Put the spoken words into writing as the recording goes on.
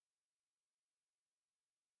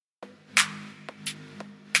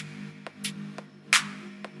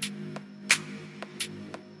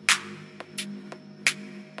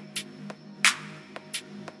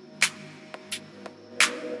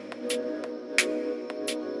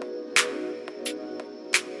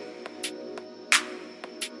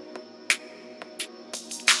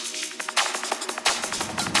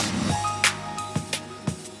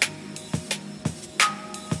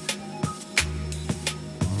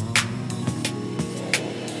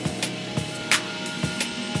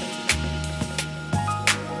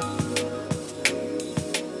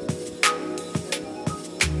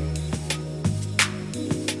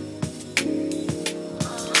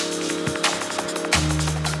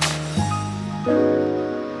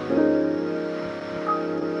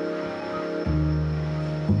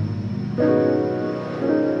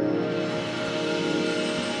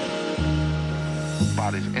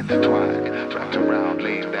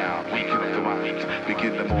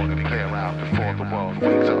Begin the morning, play around before the world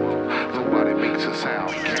wakes up. Nobody makes a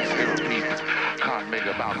sound, can't hear a beat. Can't make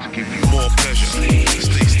a mouth to give you more pleasure. Stay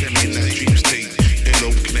steady in that dream state.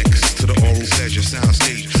 Earlobe connects to the oral pleasure sound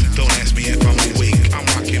stage. Don't ask me if I'm awake. I'm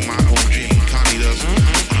rocking my own dream. Connie does on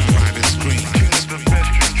a private screen. It's the best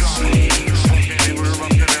you drama. They were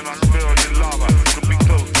erupting and unfurled in lava. Could be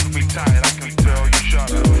close, could be tired, I can tell you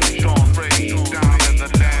shudder. Storm rage down in the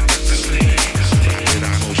land of the sea. Rapid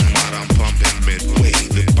eye motion while I'm pumping midway.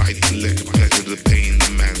 The bite, the liquor, pleasure, the pain, the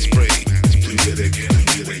man spray. Do it again,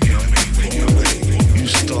 do it again, make your way. You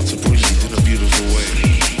start to breathe in a beautiful way.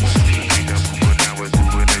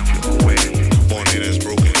 Morning is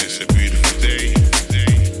broken, it's a beautiful day.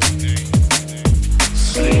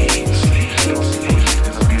 Sleep, sleep,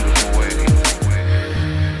 in a beautiful way.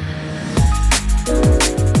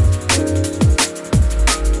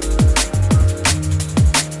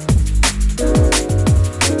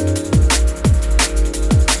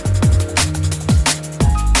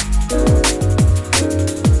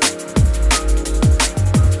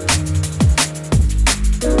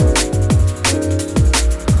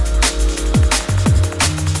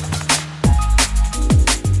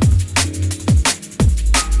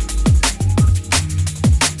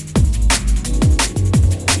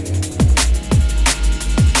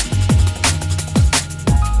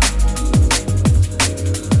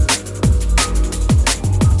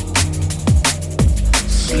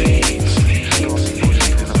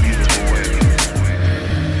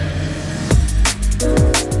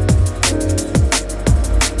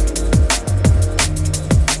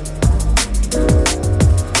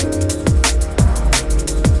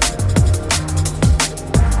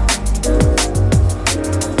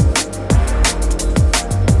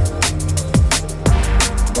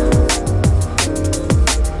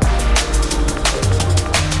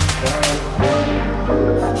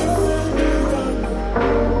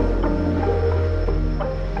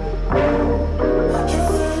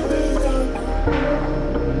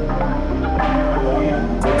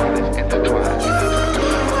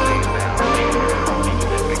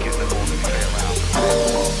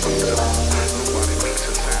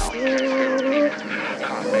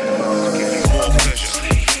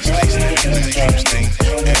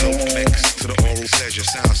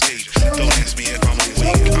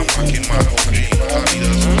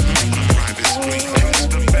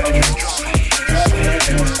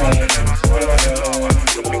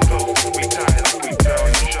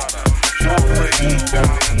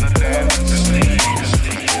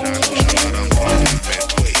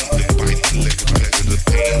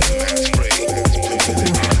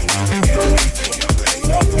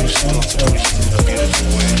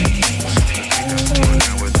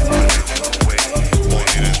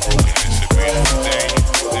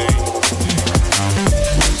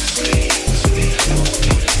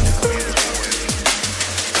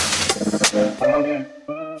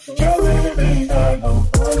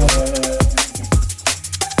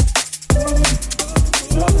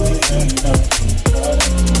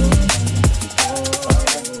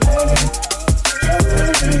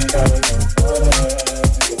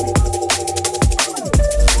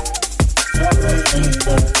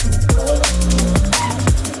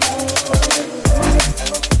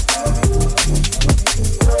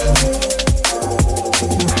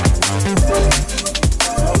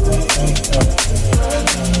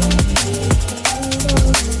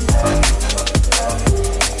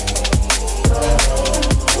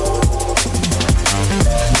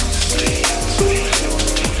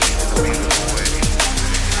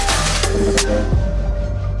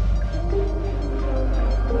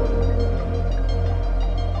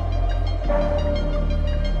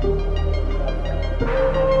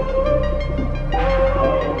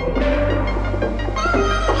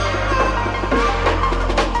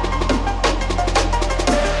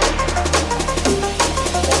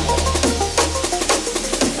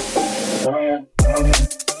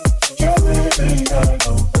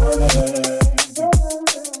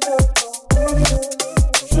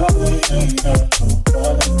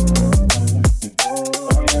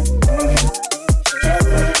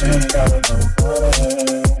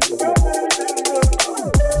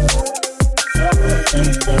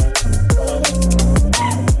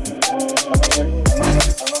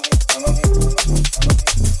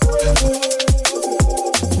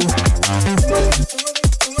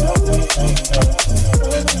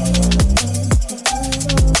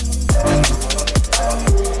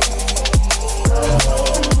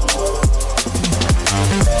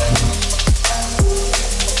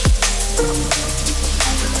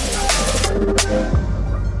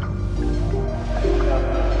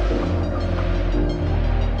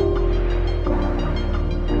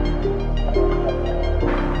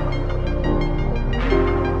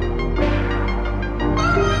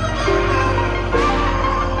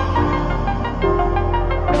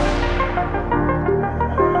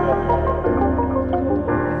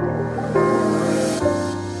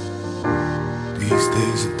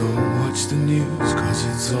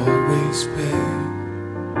 always pay.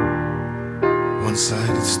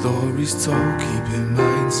 One-sided stories told, keeping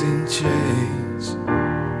minds in chains.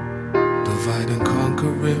 Divide and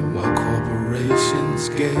conquering while corporations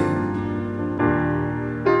gain.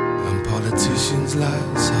 And politicians'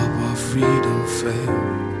 lies help our freedom fail.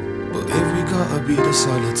 But if we gotta be the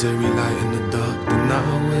solitary light in the dark, then I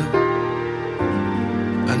will.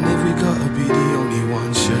 And if we gotta be the only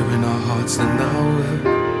one sharing our hearts, then I will.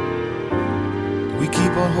 We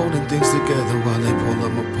keep on holding things together while they pull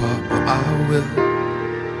them apart, but I will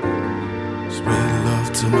spread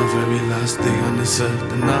love to my very last day on this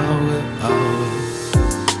earth, and I will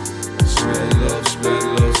spread love, spread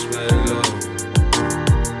love, spread love.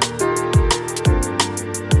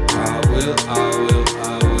 I will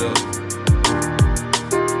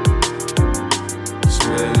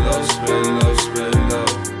spread love, spread love, spread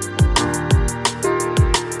love.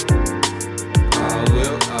 I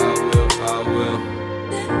will.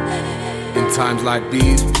 In times like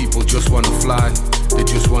these, people just wanna fly. They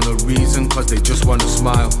just want a reason, cause they just wanna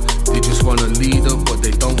smile. They just want a leader, but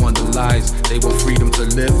they don't want the lies. They want freedom to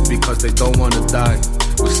live because they don't wanna die.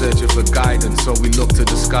 We're searching for guidance, so we look to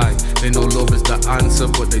the sky. They know love is the answer,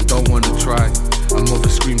 but they don't wanna try. A mother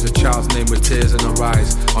screams a child's name with tears in her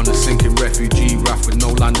eyes. On a sinking refugee raft with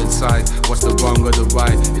no land inside. What's the wrong or the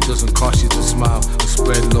right? It doesn't cost you to smile or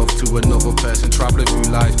spread love to another person traveling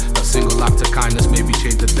through life. That single act of kindness maybe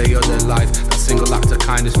change the day of their life. That single act of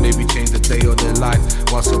kindness maybe change the day of their life.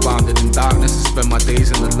 While surrounded in darkness, I spend my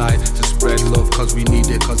days in the light. To spread love cause we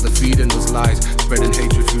need it, cause the feeding us lies. Spreading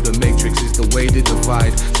hatred through the matrix is the way they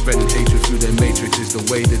divide. Spreading hatred through their matrix is the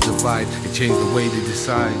way they divide. It changed the way they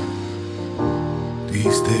decide.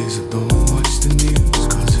 These days I don't watch the news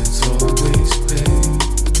cause it's always pain.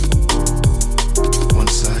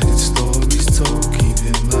 One-sided stories told,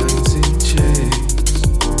 keeping minds in chains.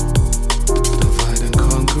 Divide and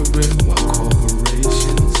conquering while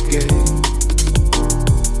corporations gain.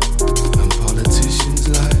 And politicians'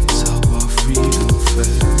 lies help our freedom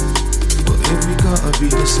fail. But if we gotta be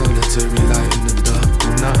the solitary light in the dark,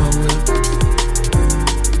 then I will.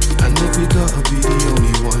 And if we gotta be the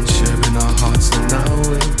only one sharing our hearts, then I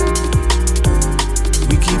will.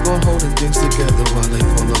 We keep on holding things together while they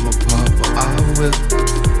pull them apart, but I will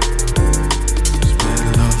spread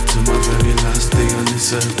love to my very last day on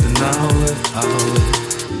this earth, and I will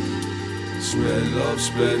spread love,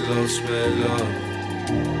 spread love, spread love.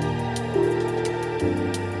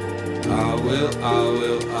 I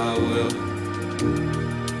will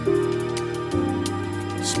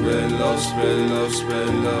spread love, spread love,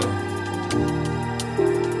 spread love.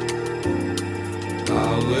 I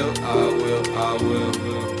will.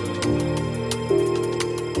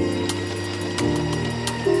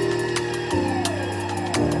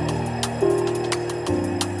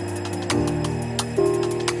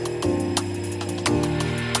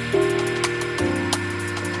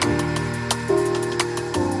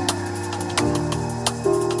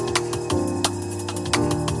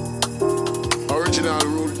 Original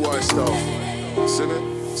rude boy stuff. Sing it,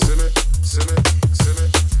 sing it, sing it, sing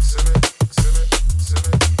it, sing it, sing it, sing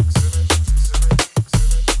it, sing it.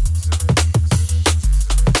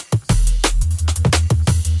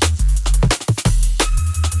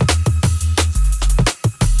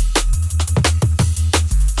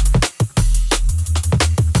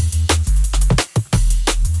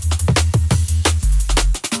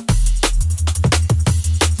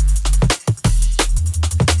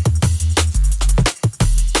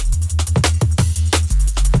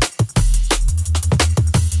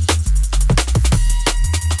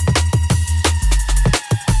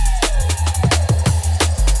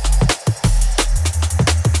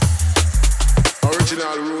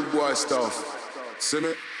 Original rude boy stuff. Sing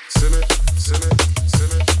it, sing it, sing it,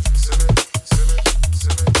 sing it, sing it, sing it, sing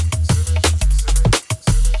it, sing it.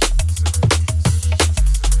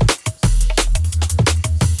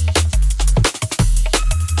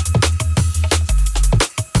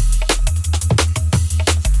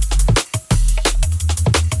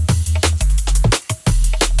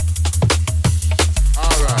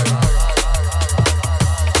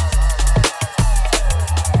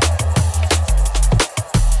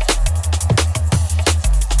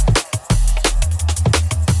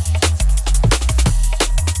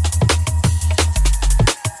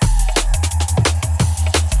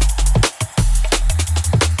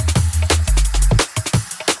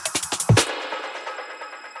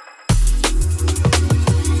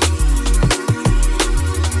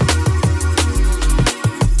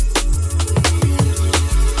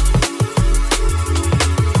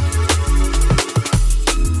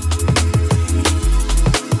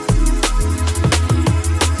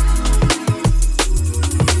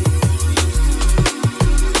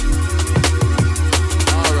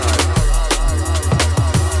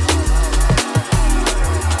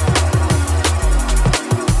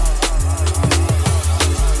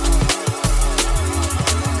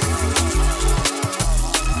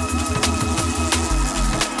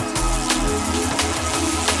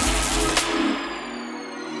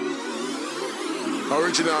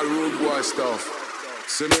 Original rude boy stuff.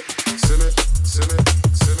 See me, see me, see me,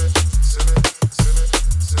 see me, see me, see me,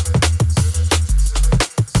 see me.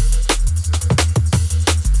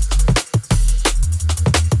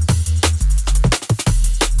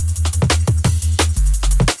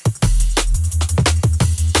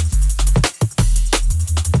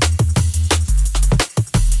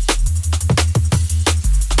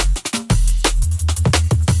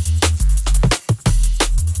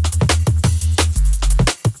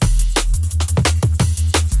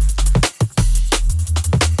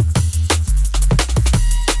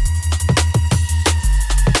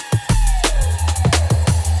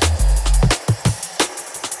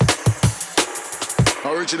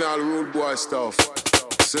 Original rude boy stuff.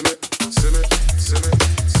 See me, see me, see me,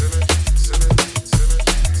 see me, see me, see me,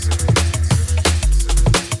 see me.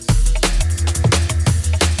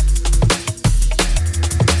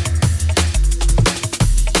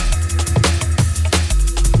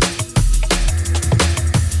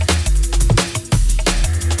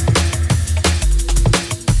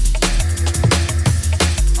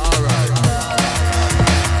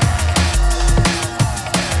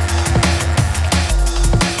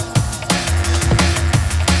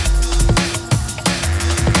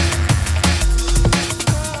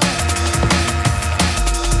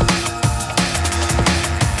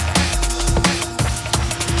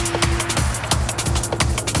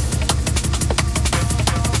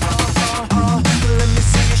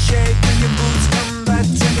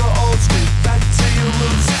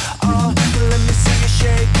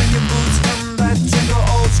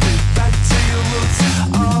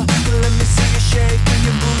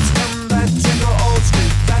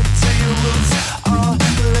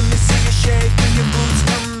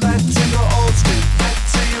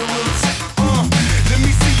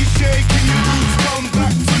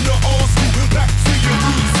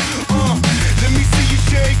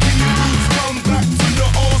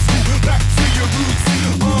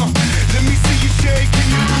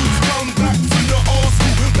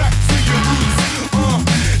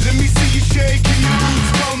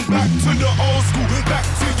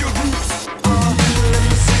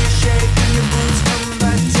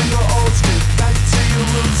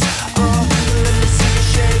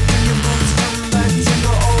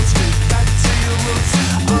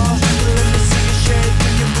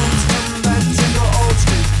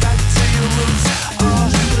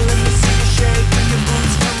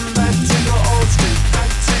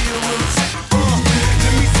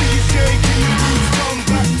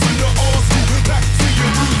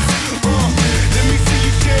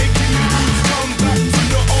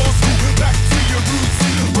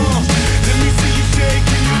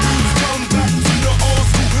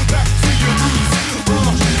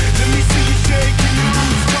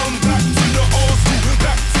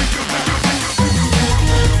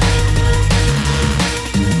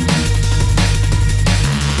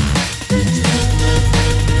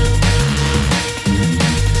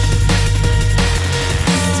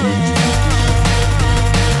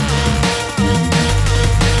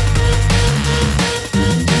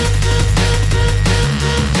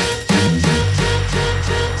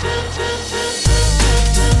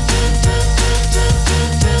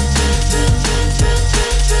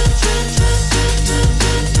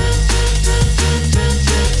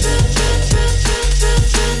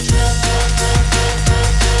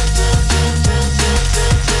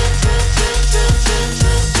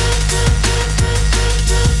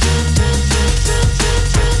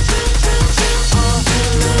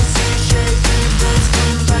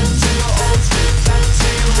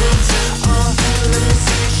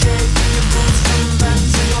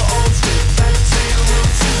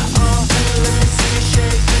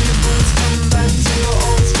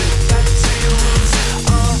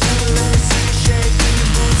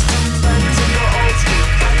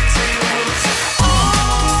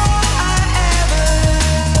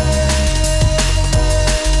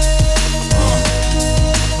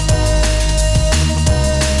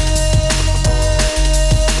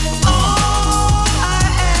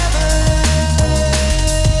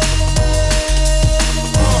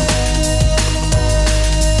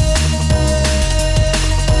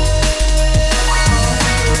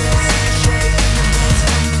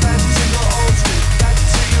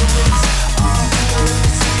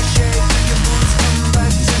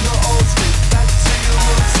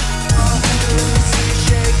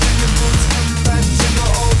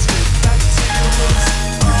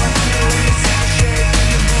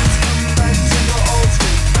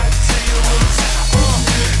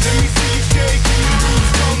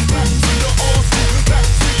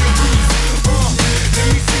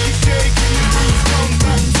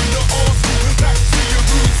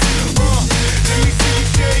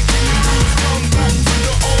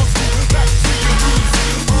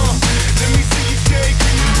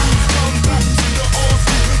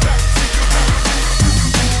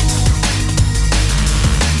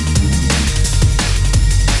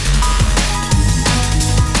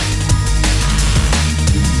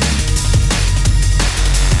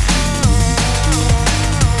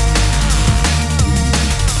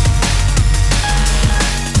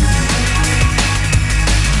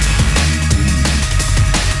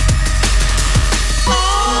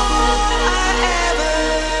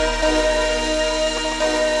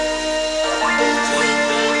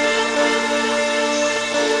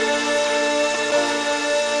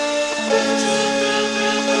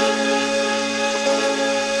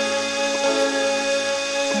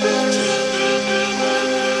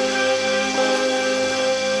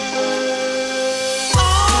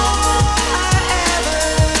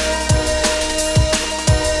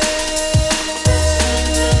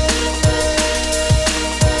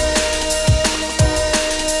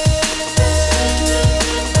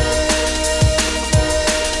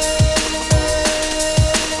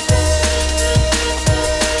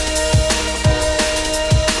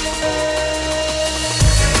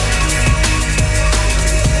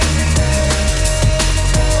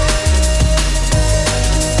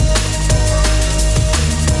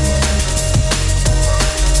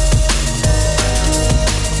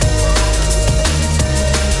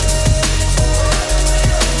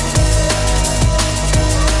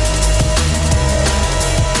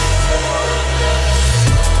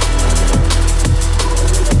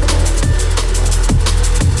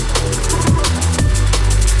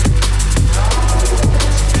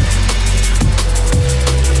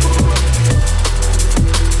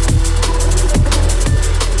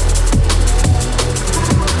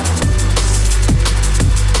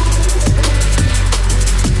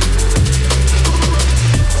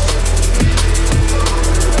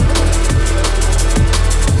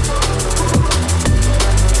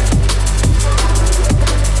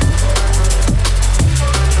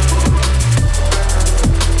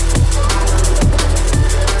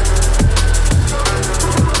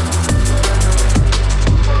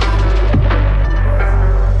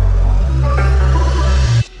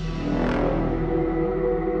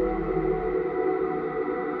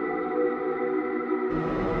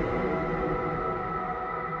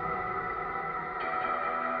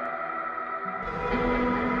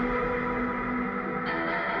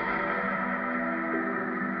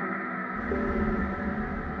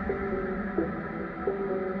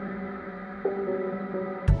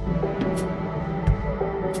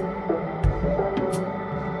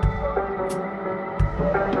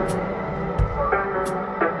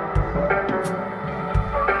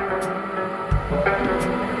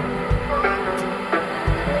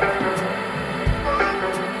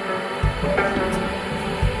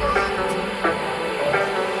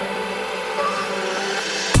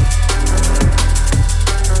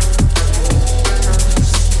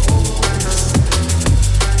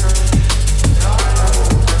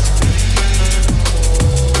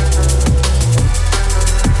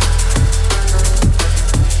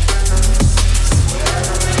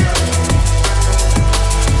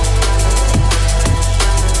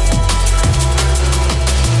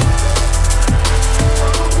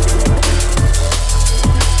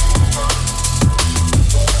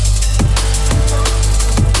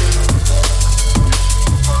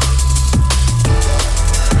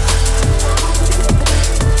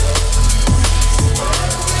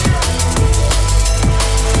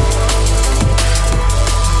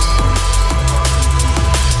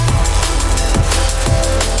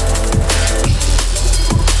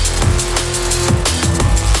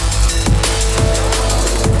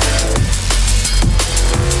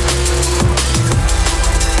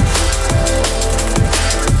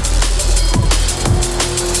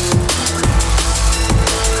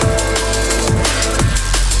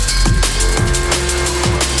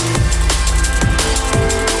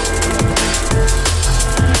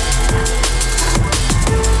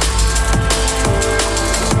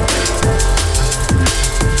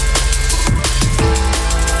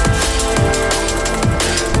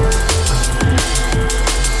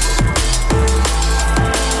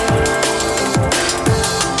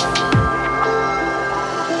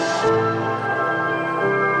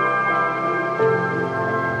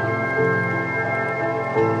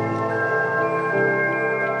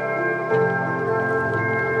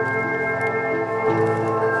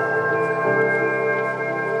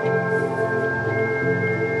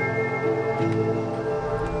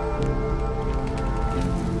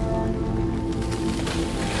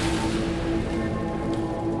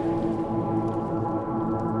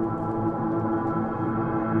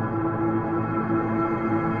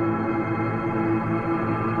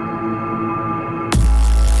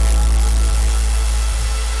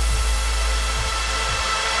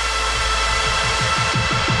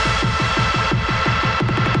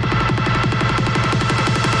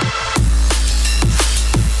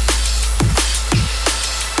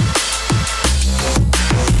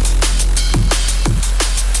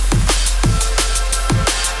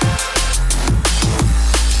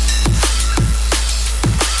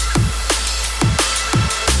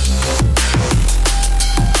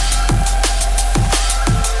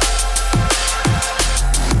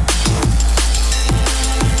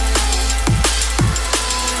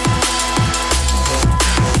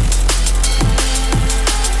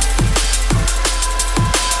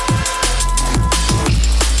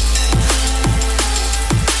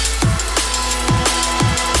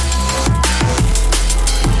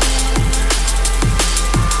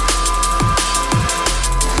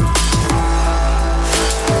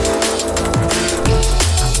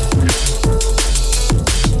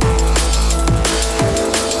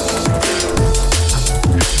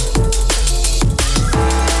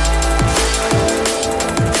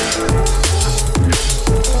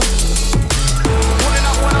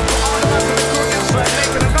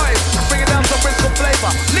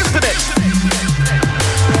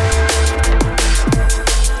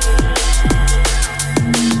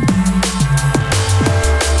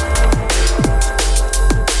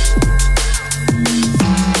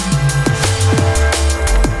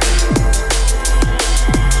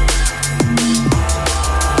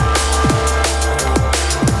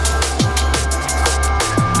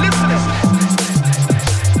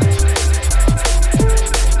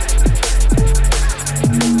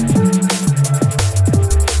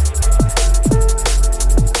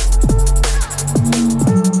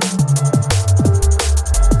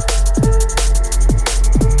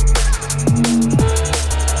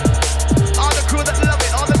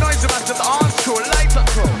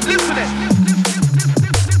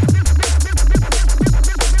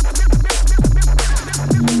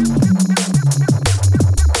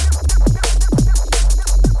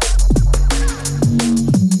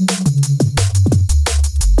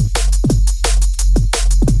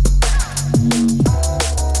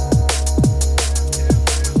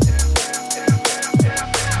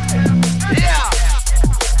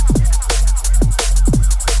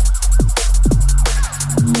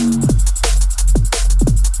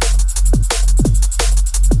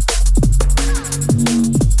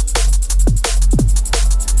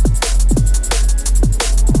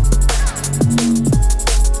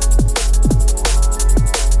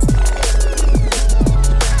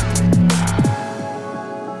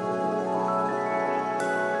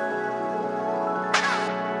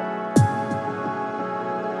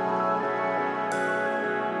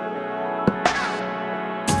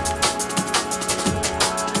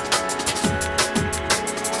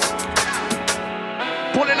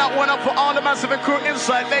 one up for all the massive and crew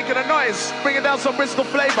inside, making a noise, bringing down some Bristol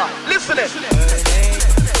flavor. Listen it.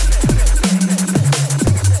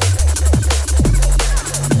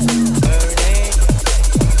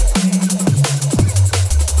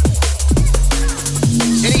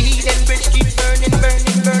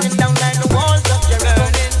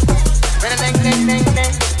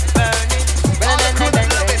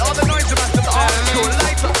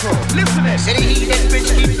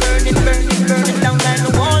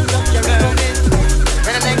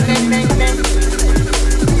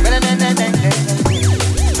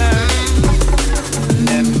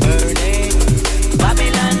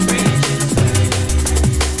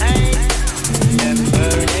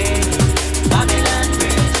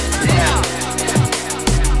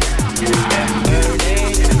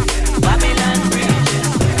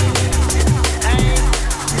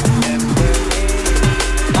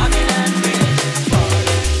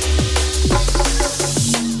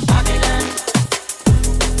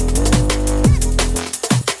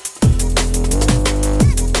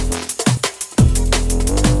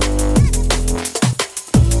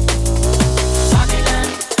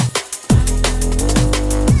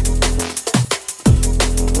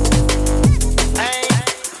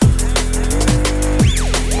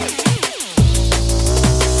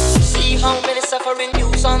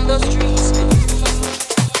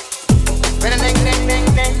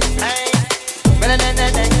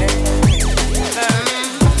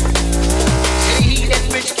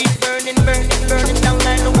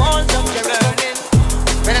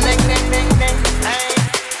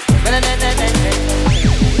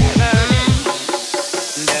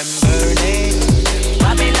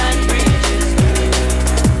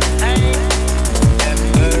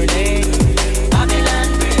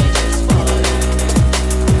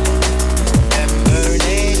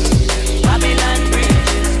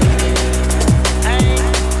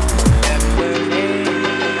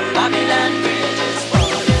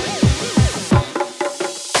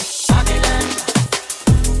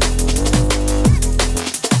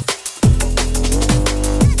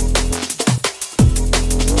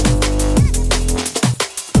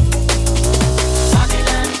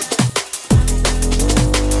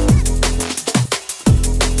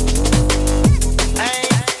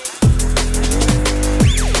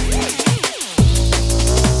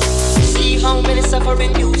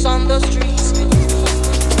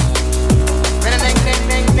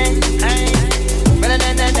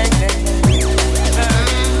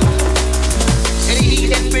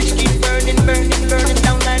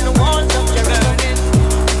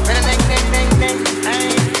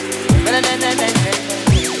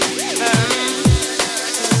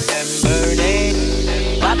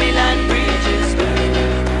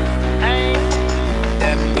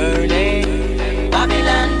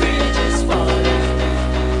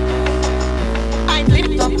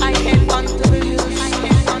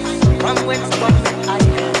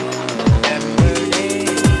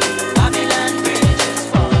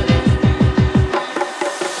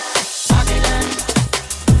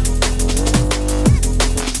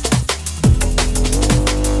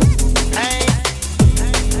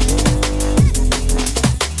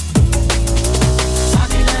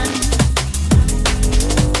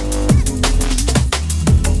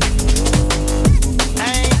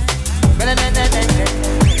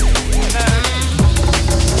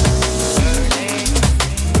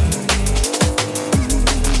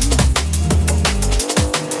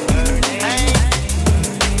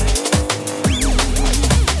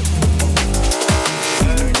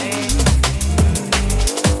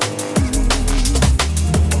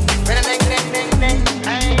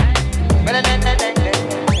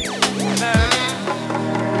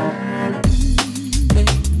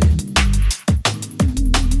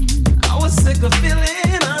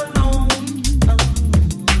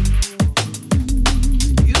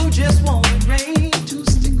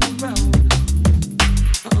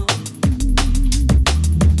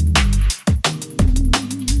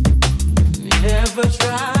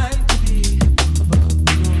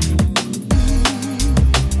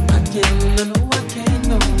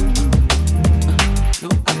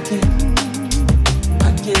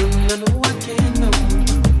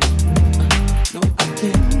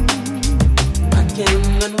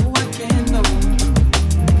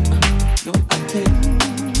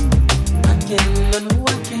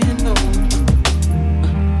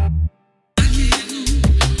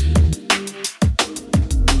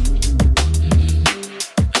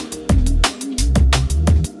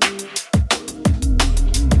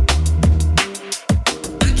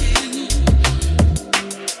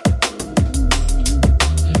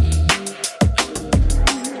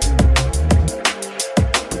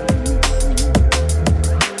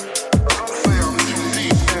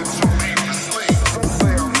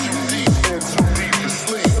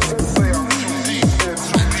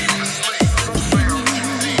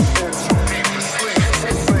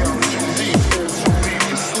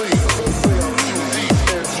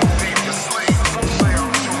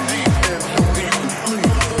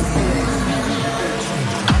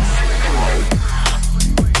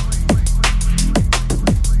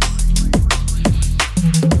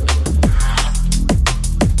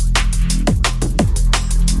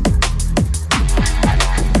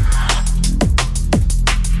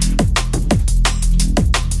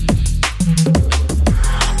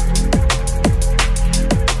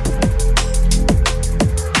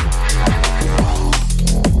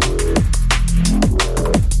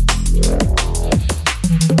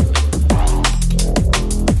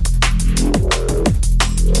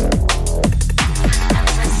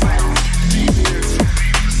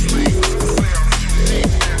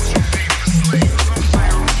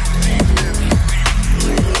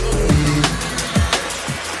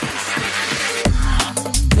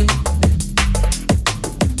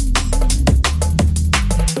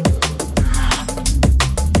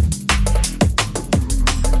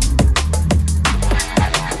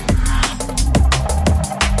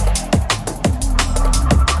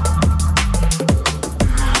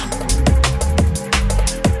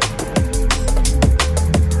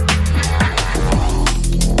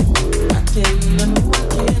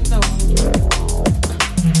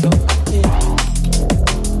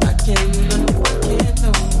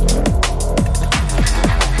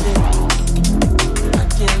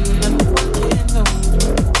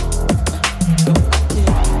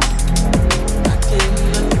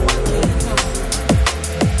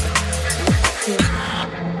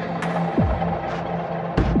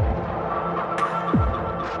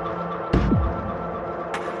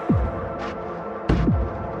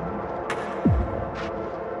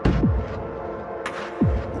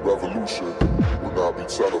 revolution will not be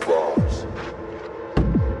televised.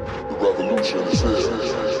 The revolution is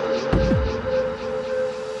here.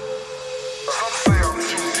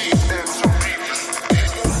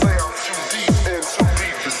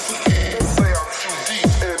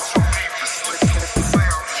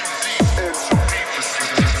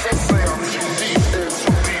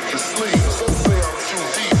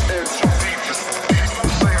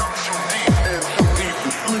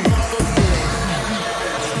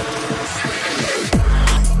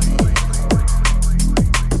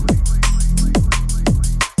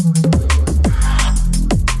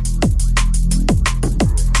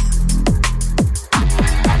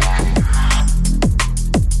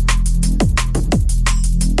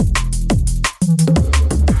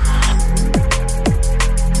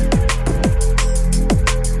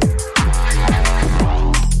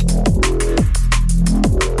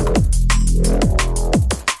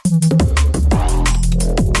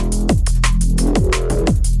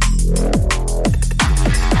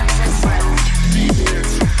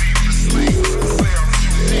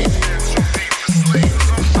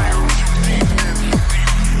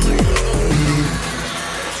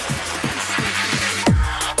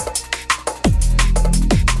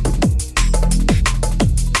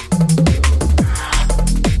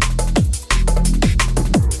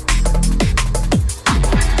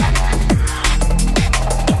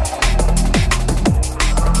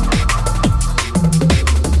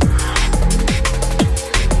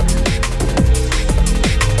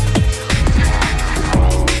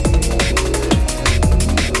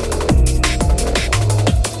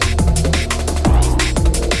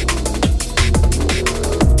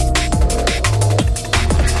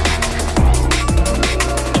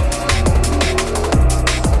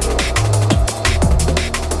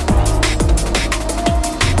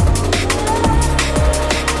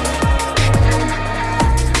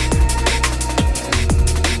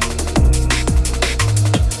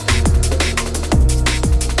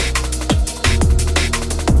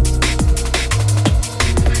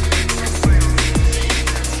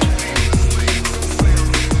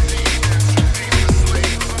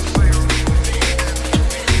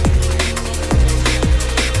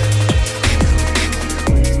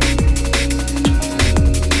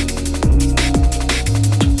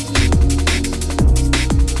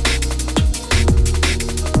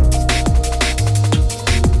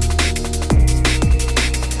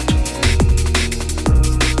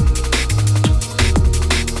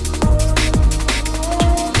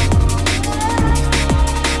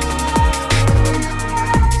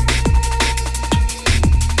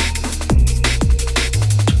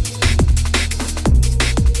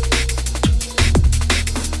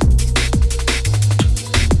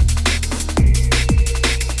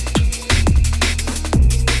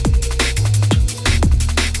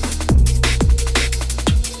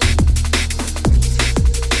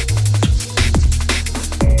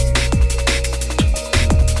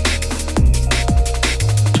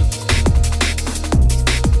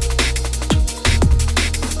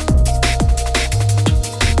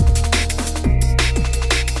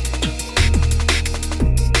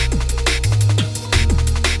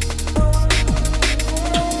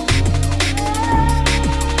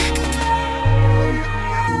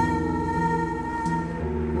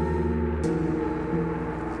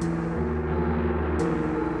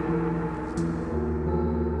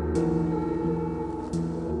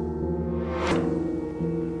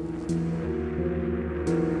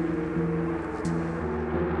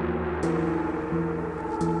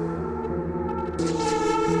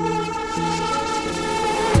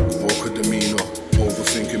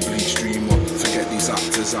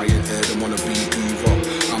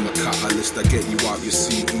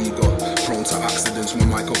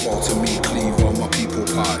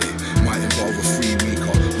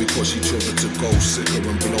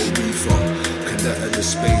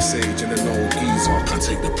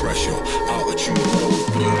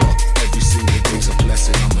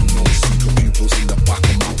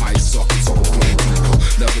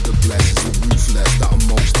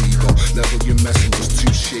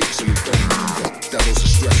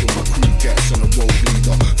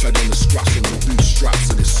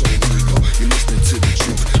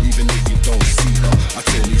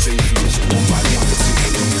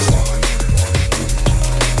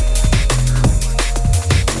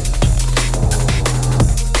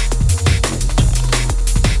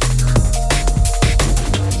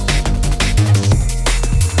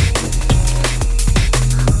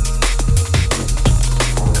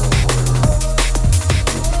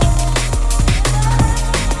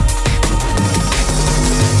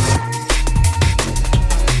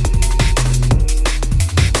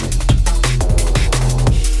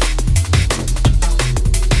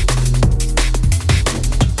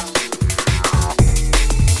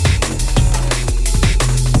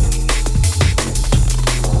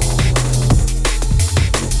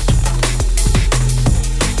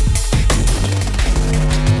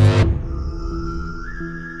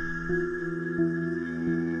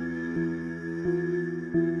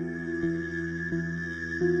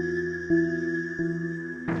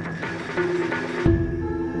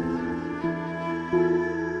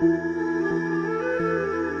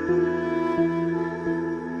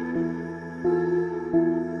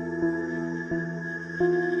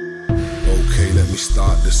 Okay, let me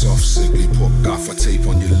start this off sickly. Put gaffer tape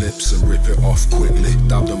on your lips and rip it off quickly.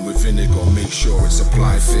 Dab them with vinegar, make sure it's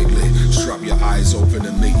applied thickly. Strap your eyes open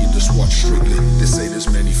and make you just watch strictly. They say there's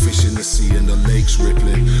many fish in the sea and the lake's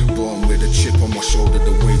rippling. Born with a chip on my shoulder,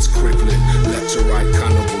 the weight's crippling. Left to right,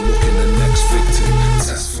 cannibal, looking the next victim.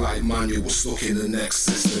 Test flight manual, stuck in the next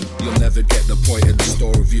system. You'll never get the point of the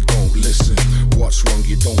story if you don't listen. What's wrong,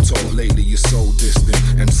 you don't talk lately, you're so distant.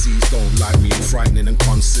 MCs don't like me, I'm frightening and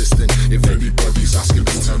consistent. If anybody's asking,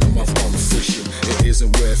 just tell them I've gone fishing. It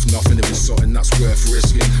isn't worth nothing if it's something that's worth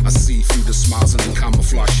risking. I see through the smiles and the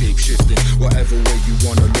camouflage shape shifting. Whatever way you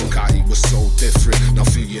wanna look at it was so different. Now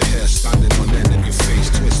feel your hair standing on end and your face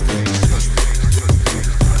twisting.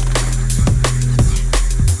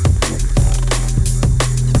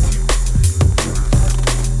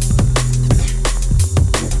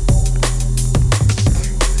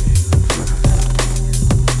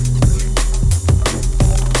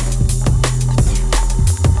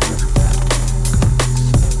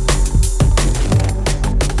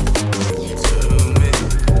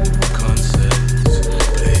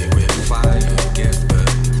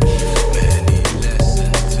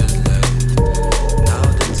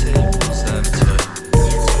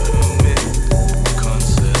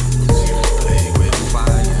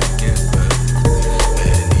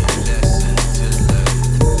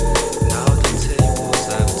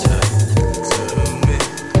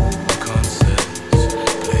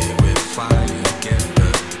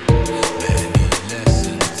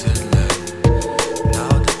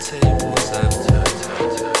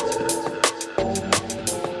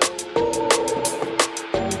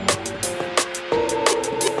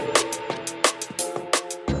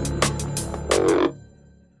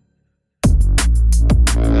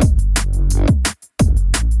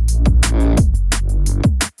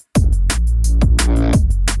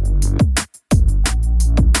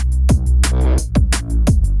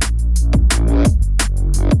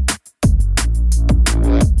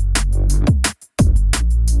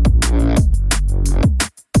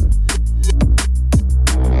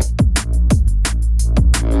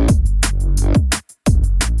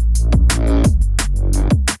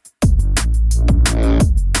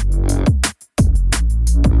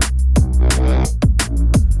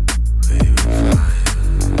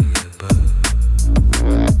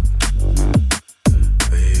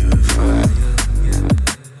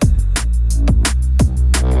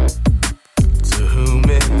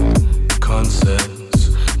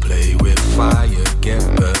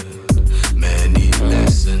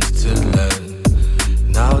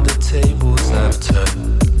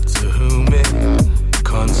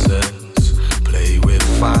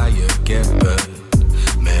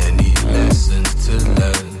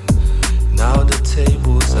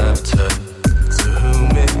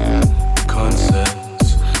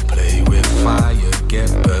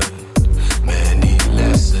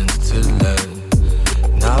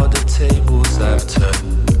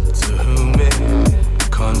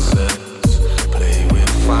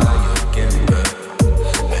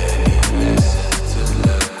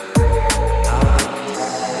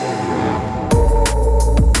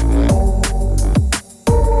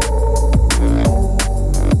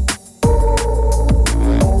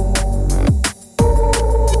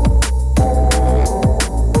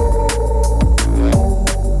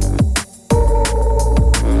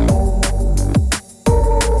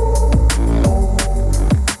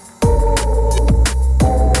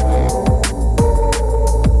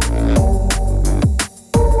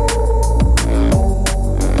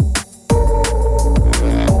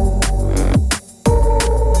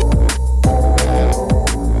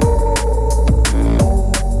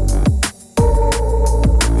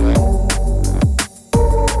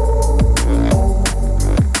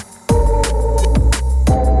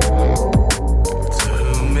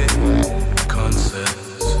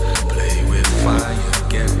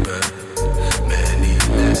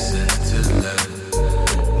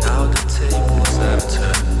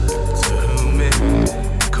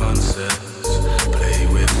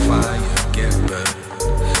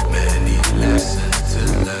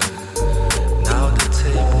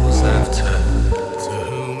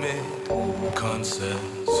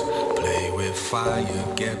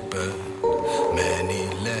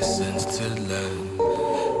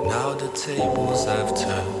 tables have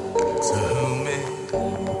turned. To whom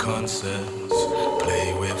it concerns,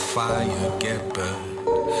 play with fire, get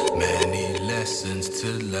burned. Many lessons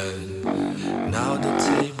to learn. Now the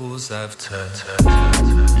tables have turned.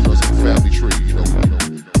 You know, it's like a family tree, you know,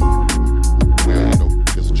 where, you know,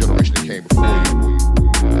 there's a generation that came before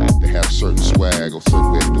you. They have certain swag or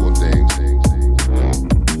certain way of doing things. And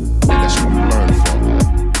that's what you learn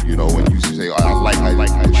from. You know, when you say, I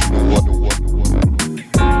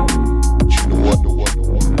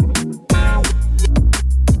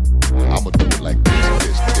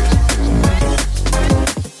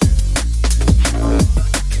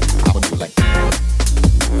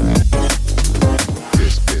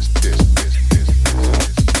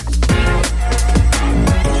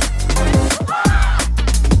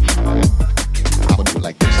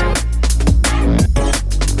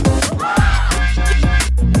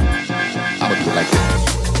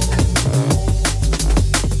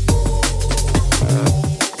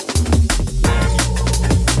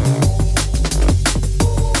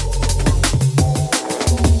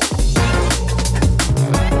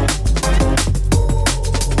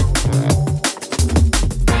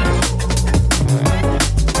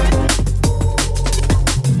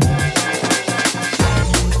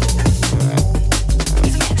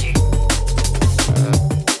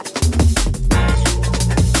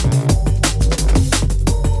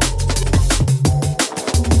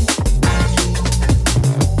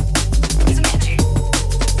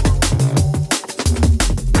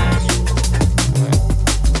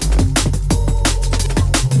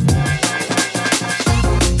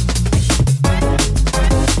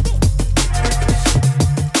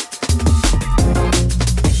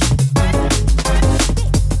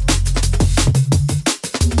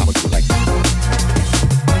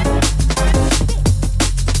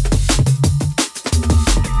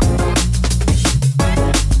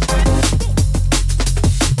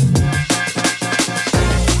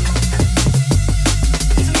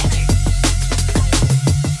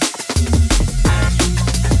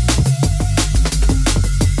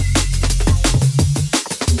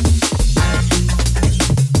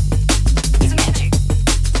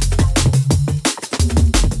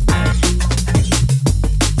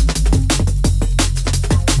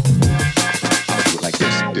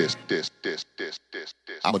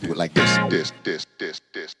I'ma do it like this.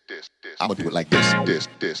 I'ma do it like this.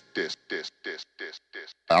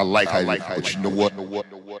 I like how, but you know what?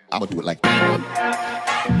 I'ma do it like that.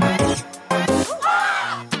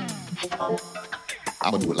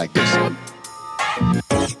 I'ma do it like this.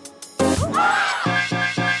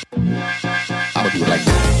 I'ma do it like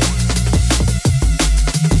this.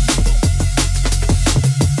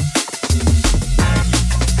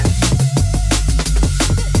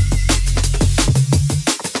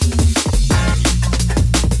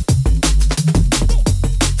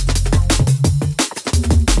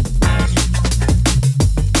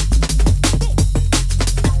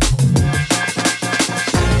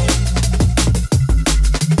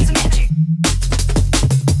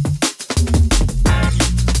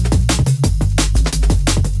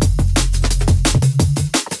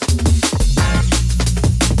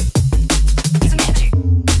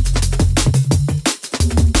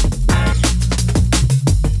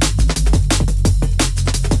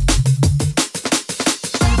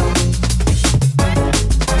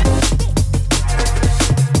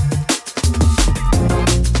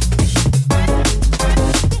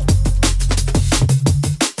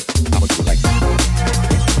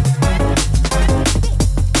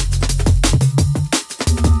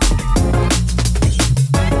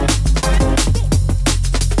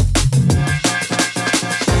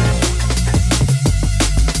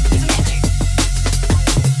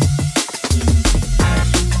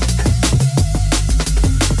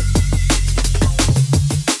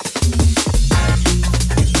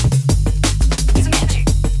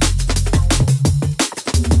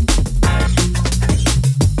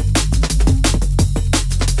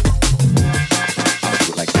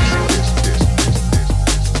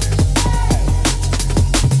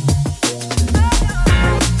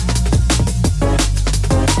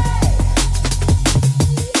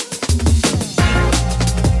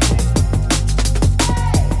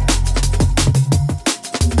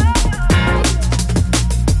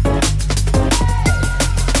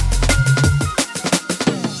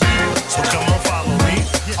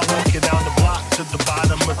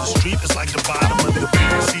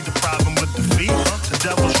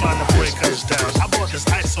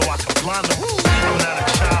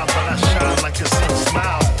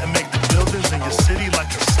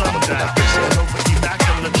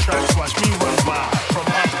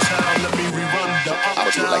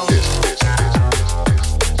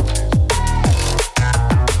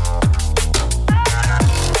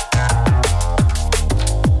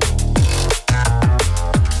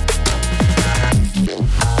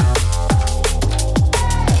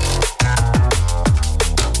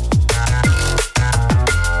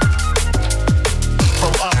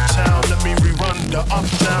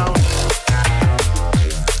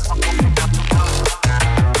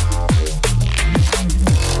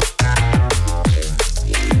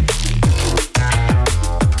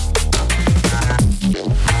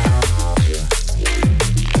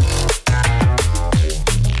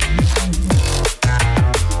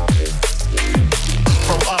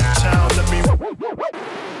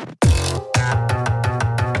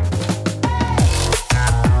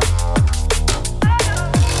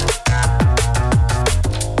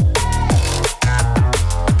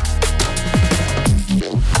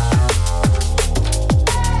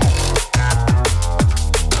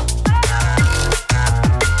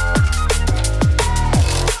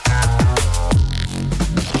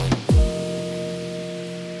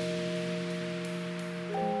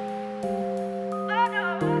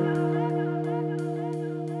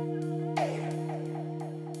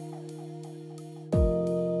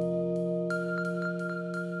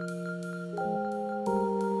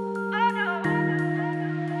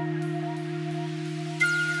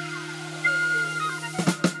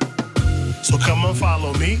 So come and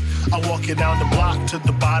follow me. I walk you down the block to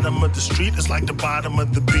the bottom of the street. It's like the bottom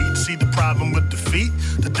of the beat. See the problem with the feet?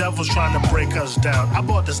 The devil's trying to break us down. I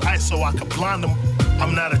bought this ice so I could blind them.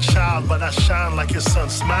 I'm not a child, but I shine like your sun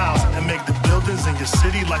smiles and make the buildings in your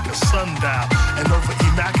city like a sundial. And over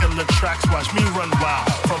immaculate tracks, watch me run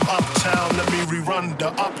wild. From uptown, let me rerun the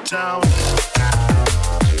uptown.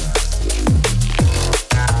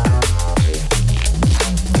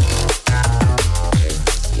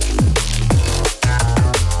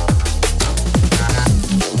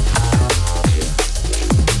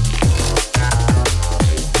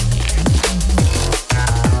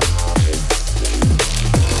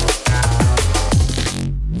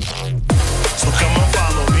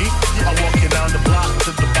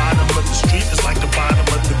 It's like the bottom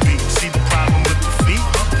of the beat. See the problem with the feet?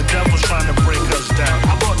 The devil's trying to break us down.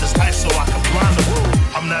 I bought this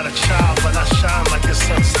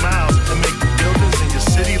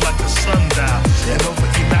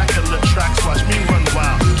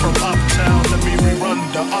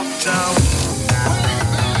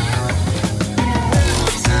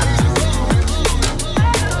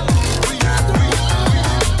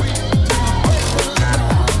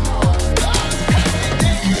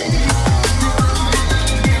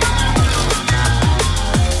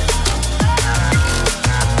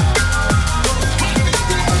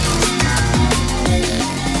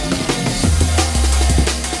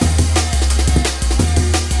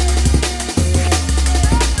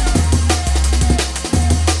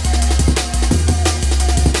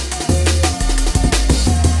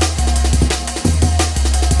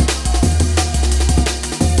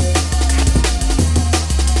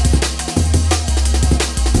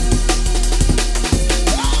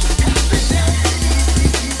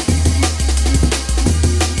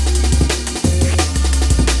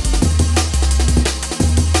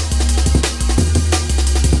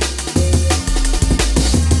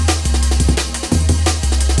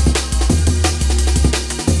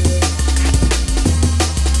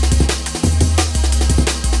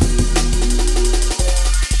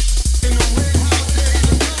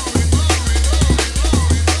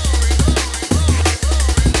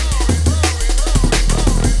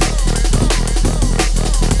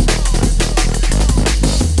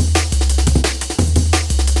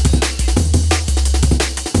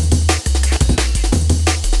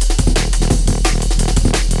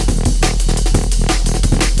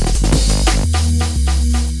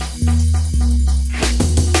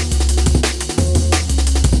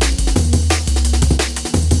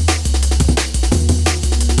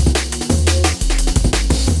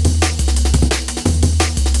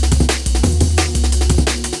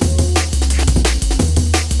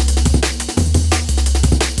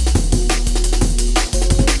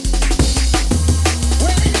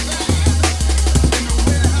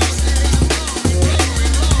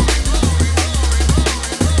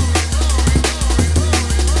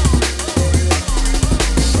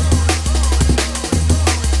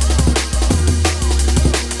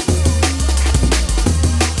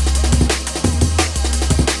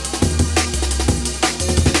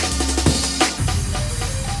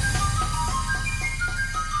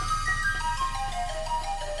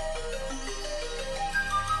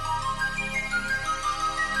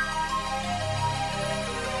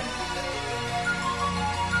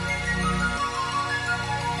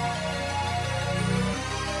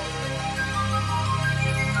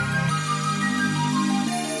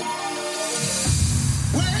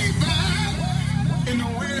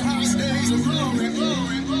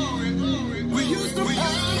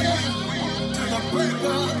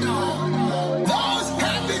no.